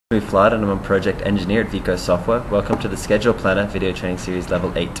I'm Flood and I'm a project engineer at Vico Software. Welcome to the Schedule Planner video training series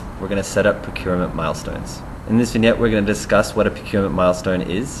level 8. We're going to set up procurement milestones. In this vignette we're going to discuss what a procurement milestone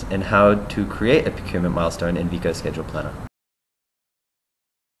is and how to create a procurement milestone in Vico Schedule Planner.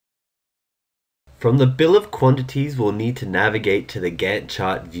 From the bill of quantities we'll need to navigate to the Gantt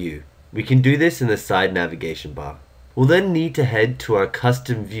chart view. We can do this in the side navigation bar. We'll then need to head to our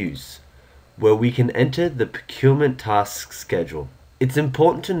custom views where we can enter the procurement task schedule. It's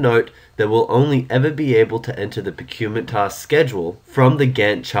important to note that we'll only ever be able to enter the procurement task schedule from the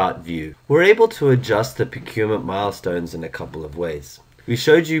Gantt chart view. We're able to adjust the procurement milestones in a couple of ways. We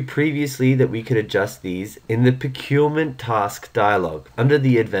showed you previously that we could adjust these in the procurement task dialog under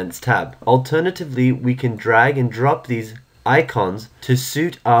the Advanced tab. Alternatively, we can drag and drop these icons to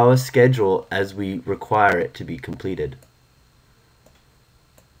suit our schedule as we require it to be completed.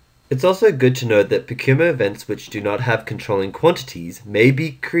 It's also good to note that procurement events which do not have controlling quantities may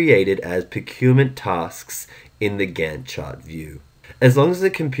be created as procurement tasks in the Gantt chart view, as long as the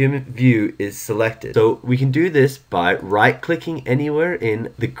procurement view is selected. So we can do this by right-clicking anywhere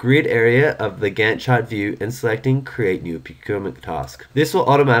in the grid area of the Gantt chart view and selecting Create New Procurement Task. This will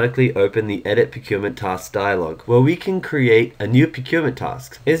automatically open the Edit Procurement Task dialog, where we can create a new procurement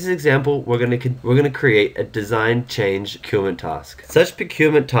task. In this example, we're going to create a design change procurement task. Such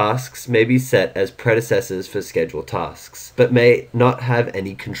procurement tasks may be set as predecessors for scheduled tasks, but may not have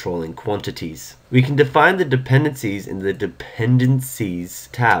any controlling quantities. We can define the dependencies in the Dependencies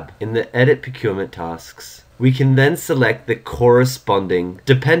tab in the Edit Procurement Tasks. We can then select the corresponding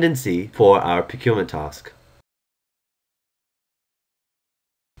dependency for our procurement task.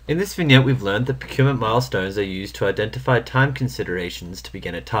 In this vignette, we've learned that procurement milestones are used to identify time considerations to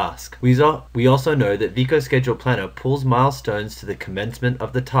begin a task. We also know that Vico Schedule Planner pulls milestones to the commencement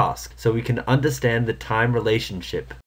of the task, so we can understand the time relationship